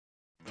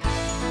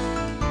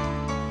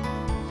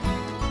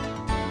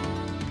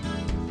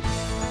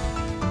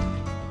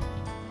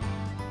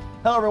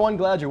Hello everyone,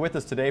 glad you're with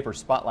us today for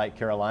Spotlight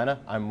Carolina.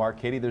 I'm Mark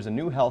Cady. There's a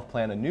new health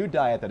plan, a new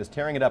diet that is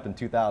tearing it up in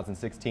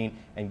 2016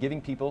 and giving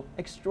people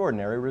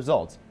extraordinary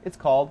results. It's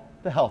called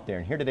the Health Dare,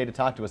 and here today to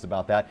talk to us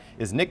about that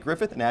is Nick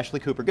Griffith and Ashley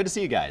Cooper. Good to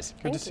see you guys.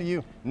 Good to see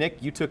you.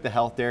 Nick, you took the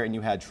Health Dare and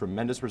you had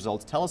tremendous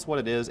results. Tell us what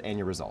it is and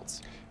your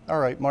results. All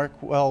right, Mark.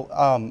 Well,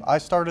 I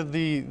started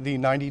the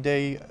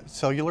 90-day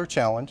cellular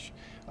challenge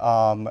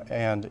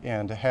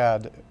and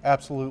had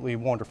absolutely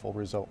wonderful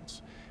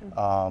results.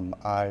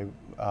 I'm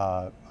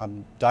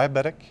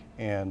diabetic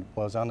and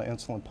was on the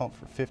insulin pump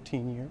for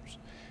 15 years.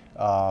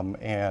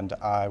 And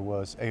I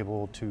was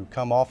able to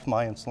come off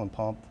my insulin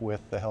pump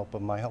with the help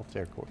of my Health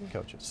Dare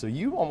coaches. So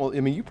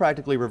you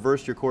practically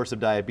reversed your course of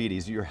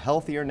diabetes. You're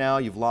healthier now,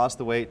 you've lost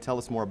the weight. Tell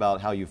us more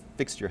about how you've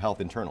fixed your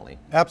health internally.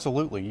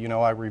 Absolutely. You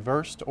know, I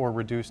reversed or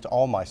reduced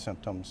all my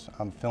symptoms.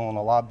 I'm feeling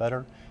a lot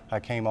better. I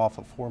came off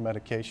of 4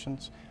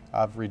 medications.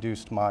 I've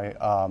reduced my,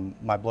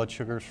 my blood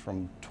sugars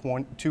from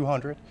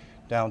 200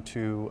 down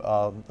to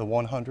the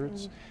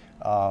 100s,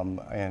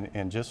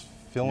 and just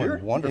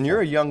feeling wonderful. And you're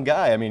a young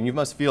guy. I mean, you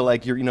must feel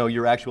like you're,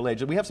 your actual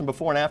age. We have some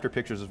before and after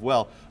pictures as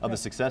well of the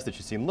success that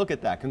you've seen. Look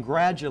at that.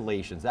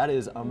 Congratulations. That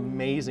is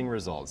amazing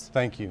results.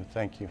 Thank you.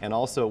 Thank you. And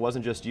also, it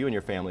wasn't just you and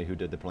your family who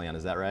did the plan.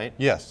 Is that right?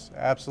 Yes,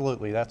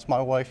 absolutely. That's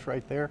my wife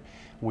right there.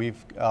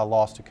 We've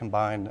lost a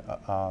combined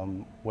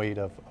weight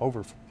of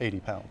over 80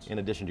 pounds. In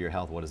addition to your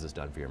health, what has this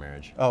done for your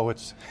marriage? Oh,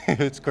 it's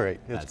great.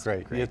 It's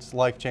great. Great. It's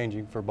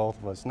life-changing for both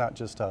of us, not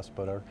just us,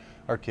 but our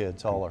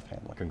kids, all our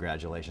family.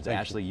 Congratulations. Thank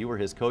Ashley, you were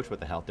his coach with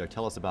the Health Dare.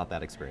 Tell us about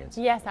that experience.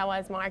 Yes, I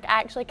was, Mark. I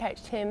actually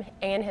coached him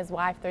and his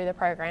wife through the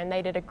program.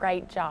 They did a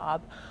great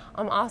job.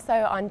 Also,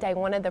 on day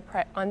one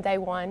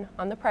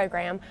on the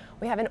program,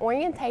 we have an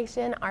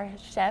orientation. Our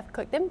chef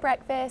cooked them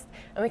breakfast,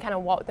 and we kind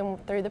of walked them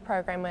through the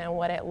program and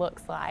what it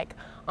looks like.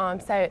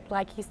 So,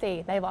 like you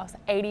see, they lost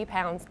 80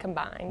 pounds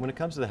combined. When it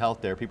comes to the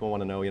Health Dare, people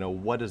want to know,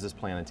 what does this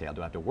plan entail?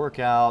 Do I have to work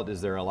out?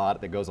 Is there a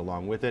lot that goes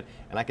along with it?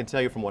 And I can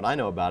tell you from what I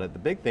know about it, the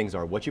big things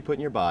are what you put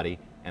in your body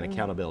and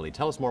accountability.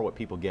 Tell us more what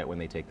people get when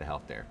they take the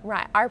Health Dare.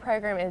 Right. Our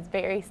program is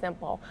very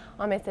simple.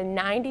 It's a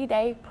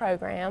 90-day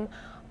program.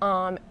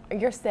 Most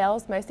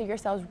of your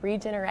cells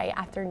regenerate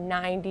after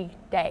 90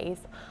 days.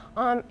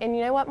 And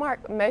you know what,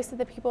 Mark? Most of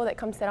the people that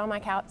come sit on my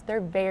couch,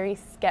 they're very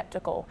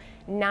skeptical.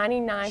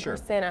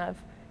 99% of,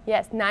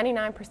 yes,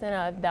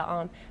 99% of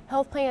the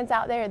health plans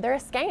out there, they're a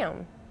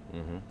scam.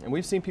 And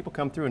we've seen people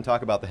come through and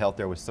talk about the Health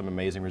Dare with some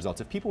amazing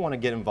results. If people want to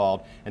get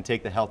involved and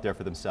take the Health Dare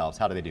for themselves,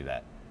 how do they do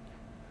that?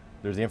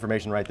 There's the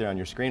information right there on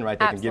your screen, right?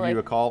 They can give you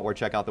a call or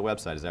check out the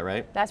website. Is that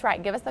right? That's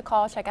right. Give us a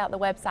call, check out the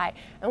website.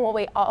 And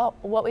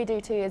what we do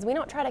too is we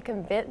don't try to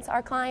convince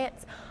our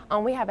clients.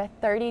 We have a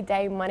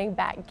 30-day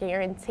money-back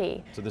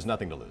guarantee. So there's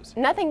nothing to lose.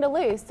 Nothing to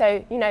lose.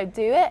 So do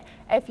it.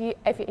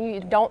 If you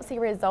don't see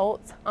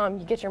results,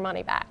 you get your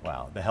money back.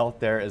 Wow, the Health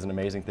Dare is an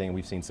amazing thing.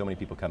 We've seen so many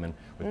people come in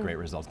with great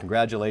results.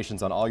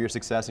 Congratulations on all your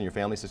success and your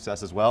family's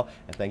success as well.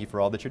 And thank you for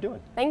all that you're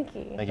doing. Thank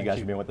you. Thank you guys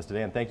for being with us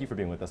today, and thank you for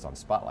being with us on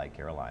Spotlight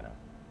Carolina.